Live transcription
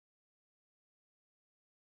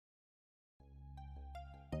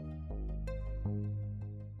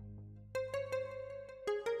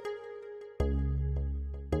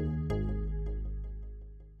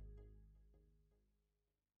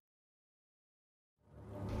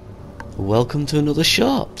Welcome to another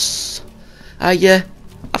Shorts. I've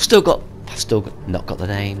not got the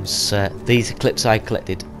names. These are clips I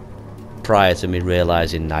collected prior to me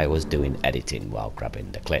realising I was doing editing while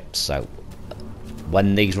grabbing the clips. So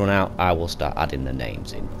when these run out, I will start adding the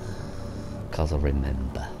names in, because I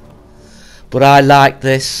remember. But I like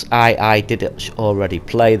this. I did already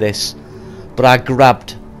play this, but I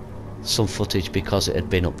grabbed some footage because it had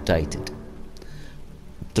been updated.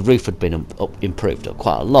 The roof had been improved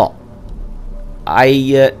quite a lot.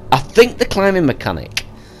 I think the climbing mechanic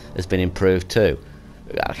has been improved too.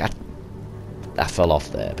 I fell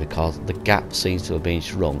off there because the gap seems to have been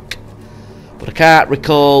shrunk, but I can't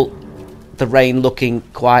recall the rain looking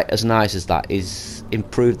quite as nice as that. Is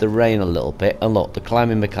improved the rain a little bit, and look, the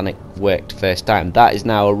climbing mechanic worked first time. That is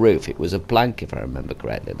now a roof. It was a plank if I remember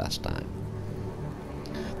correctly last time.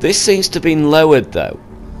 This seems to have been lowered though.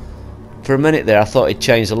 For a minute there I thought it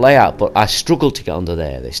changed the layout, but I struggled to get under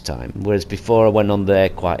there this time, whereas before I went on there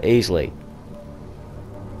quite easily.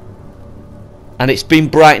 And it's been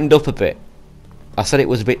brightened up a bit. I said it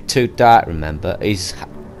was a bit too dark, remember?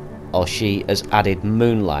 She has added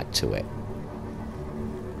moonlight to it.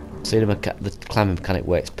 See, the climbing mechanic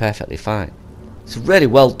works perfectly fine. It's a really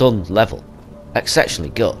well done level.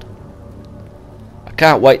 Exceptionally good. I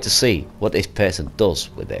can't wait to see what this person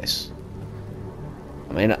does with this.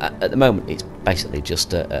 I mean, at the moment it's basically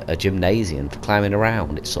just a gymnasium for climbing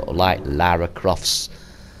around. It's sort of like Lara Croft's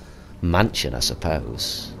mansion, I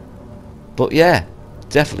suppose. But yeah,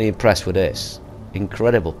 definitely impressed with this.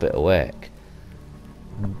 Incredible bit of work.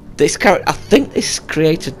 This character, I think this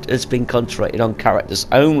creator has been concentrated on characters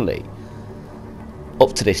only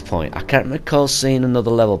up to this point. I can't recall seeing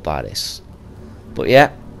another level by this. But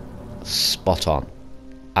yeah, spot on.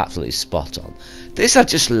 Absolutely spot on. This I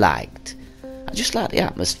just liked. I just like the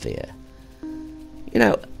atmosphere. You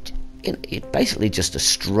know, it's basically just a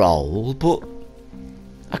stroll, but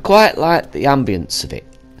I quite like the ambience of it.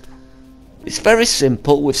 It's very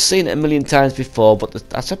simple. We've seen it a million times before, but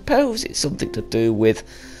I suppose it's something to do with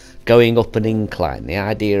going up an incline, the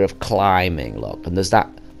idea of climbing, look, and there's that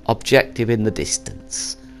objective in the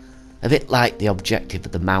distance, a bit like the objective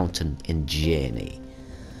of the mountain in Journey.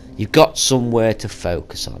 You've got somewhere to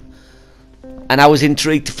focus on, and I was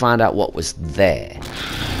intrigued to find out what was there.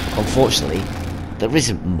 Unfortunately, there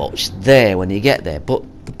isn't much there when you get there, but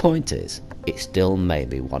the point is, it still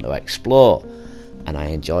made me want to explore, and I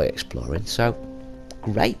enjoy exploring, so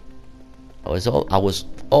great. I was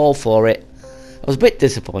all for it. I was a bit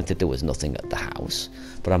disappointed there was nothing at the house,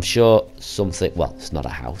 but I'm sure something, well, it's not a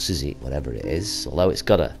house, is it? Whatever it is, although it's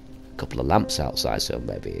got a couple of lamps outside, so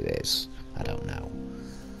maybe it is. I don't know.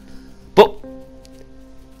 But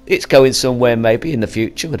it's going somewhere maybe in the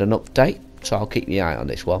future with an update, so I'll keep my eye on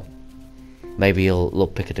this one. Maybe they'll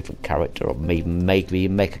pick a different character, or maybe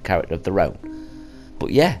make a character of their own. But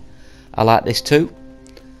yeah, I like this too.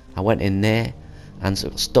 I went in there and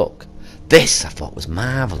sort of stuck. This I thought was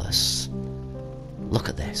marvellous. Look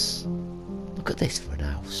at this. Look at this for an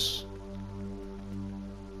house.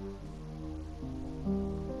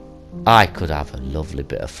 I could have a lovely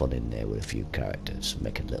bit of fun in there with a few characters.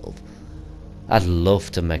 I'd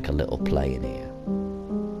love to make a little play in here.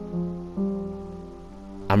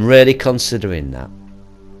 I'm really considering that.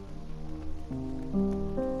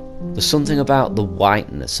 There's something about the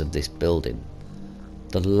whiteness of this building,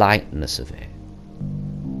 the lightness of it.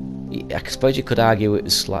 I suppose you could argue it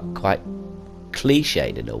was quite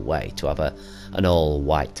cliched in a way to have an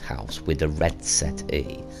all-white house with a red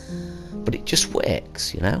settee, but it just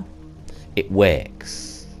works, you know. It works.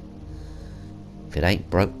 If it ain't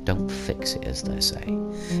broke, don't fix it, as they say.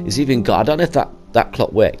 It's even got, I don't know if that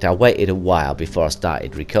clock worked. I waited a while before I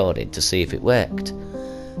started recording to see if it worked.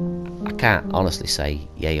 I can't honestly say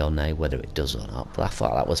yay or nay whether it does or not, but I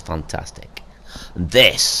thought that was fantastic. And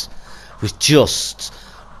this was just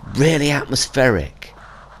really atmospheric.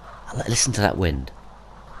 Listen to that wind.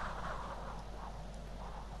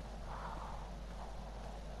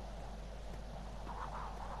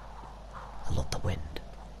 I love the wind.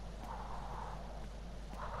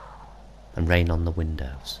 And rain on the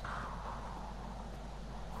windows.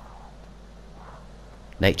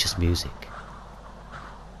 Nature's music.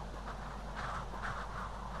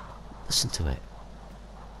 Listen to it.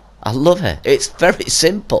 I love it. It's very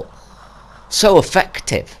simple. So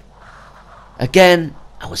effective. Again,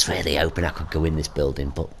 I was really hoping I could go in this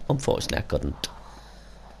building, but unfortunately I couldn't.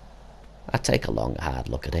 I'd take a long, hard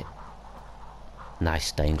look at it. Nice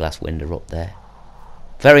stained glass window up there.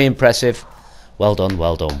 Very impressive. Well done,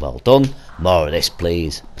 well done, well done. More of this,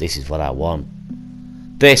 please. This is what I want.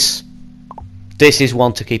 This is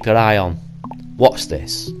one to keep your eye on. Watch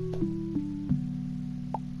this.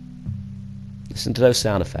 Listen to those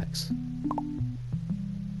sound effects.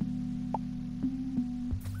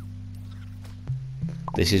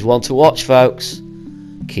 This is one to watch, folks.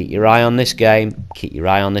 Keep your eye on this game. Keep your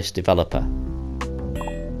eye on this developer.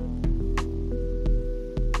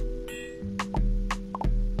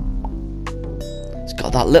 It's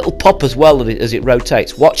got that little pop as well as it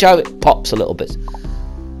rotates. Watch how it pops a little bit.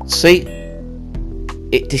 See?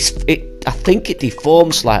 I think it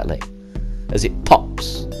deforms slightly as it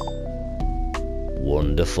pops.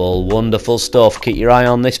 Wonderful, wonderful stuff. Keep your eye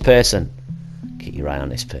on this person. Keep your eye on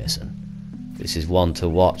this person. This is one to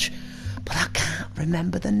watch. But I can't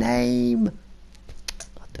remember the name.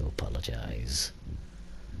 I do apologise.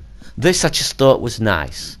 This I just thought was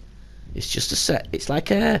nice. It's just a set. It's like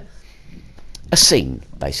a scene,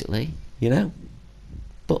 basically, you know.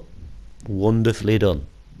 But wonderfully done.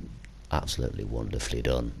 Absolutely wonderfully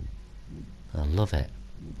done. I love it.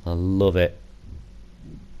 I love it.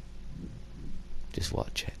 Just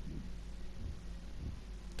watch it.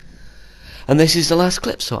 And this is the last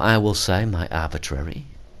clip, so I will say my arbitrary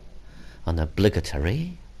and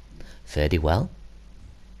obligatory fare well,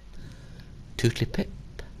 tootly pip,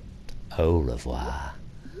 au revoir,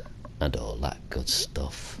 and all that good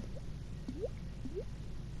stuff.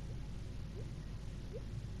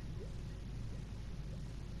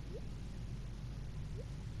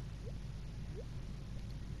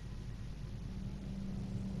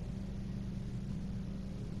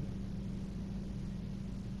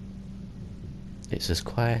 It's as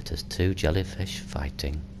quiet as two jellyfish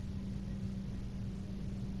fighting.